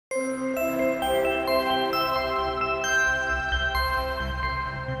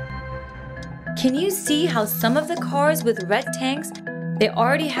Can you see how some of the cars with red tanks, they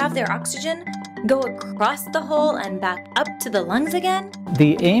already have their oxygen go across the hole and back up to the lungs again?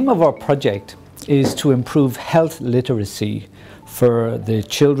 The aim of our project is to improve health literacy for the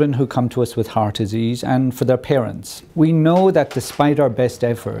children who come to us with heart disease and for their parents. We know that despite our best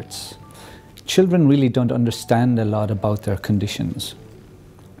efforts, children really don't understand a lot about their conditions.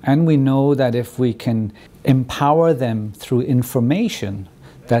 And we know that if we can empower them through information,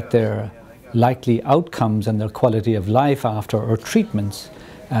 that their likely outcomes and their quality of life after our treatments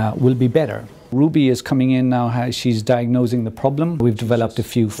will be better. Ruby is coming in now, she's diagnosing the problem. We've developed a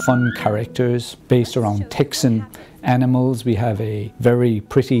few fun characters based around Texan animals. We have a very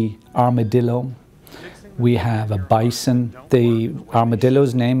pretty armadillo. We have a bison. The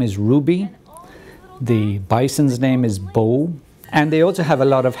armadillo's name is Ruby. The bison's name is Bo. And they also have a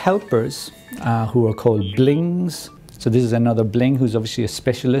lot of helpers who are called Blings. So this is another Bling who's obviously a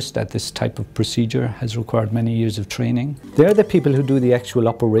specialist at this type of procedure, has required many years of training. They're the people who do the actual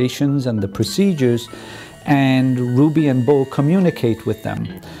operations and the procedures, and Ruby and Bo communicate with them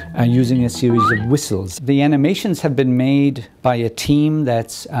using a series of whistles. The animations have been made by a team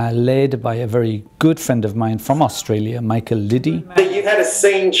that's led by a very good friend of mine from Australia, Michael Liddy. You've had a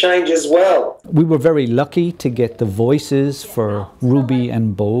scene change as well. We were very lucky to get the voices for Ruby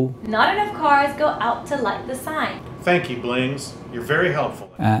and Bo. Not enough cars go out to light the sign. Thank you, Blings. You're very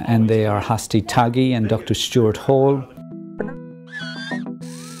helpful. And they are Hasti Taggi and Dr. Stuart Hall.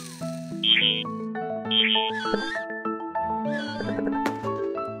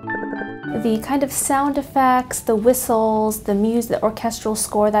 The kind of sound effects, the whistles, the music, the orchestral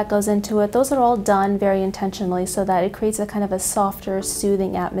score that goes into it, those are all done very intentionally so that it creates a kind of a softer,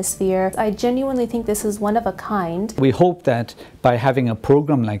 soothing atmosphere. I genuinely think this is one of a kind. We hope that by having a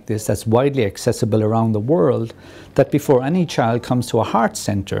program like this that's widely accessible around the world, that before any child comes to a heart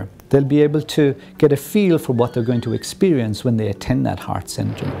center, they'll be able to get a feel for what they're going to experience when they attend that heart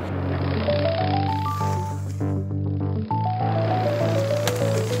center.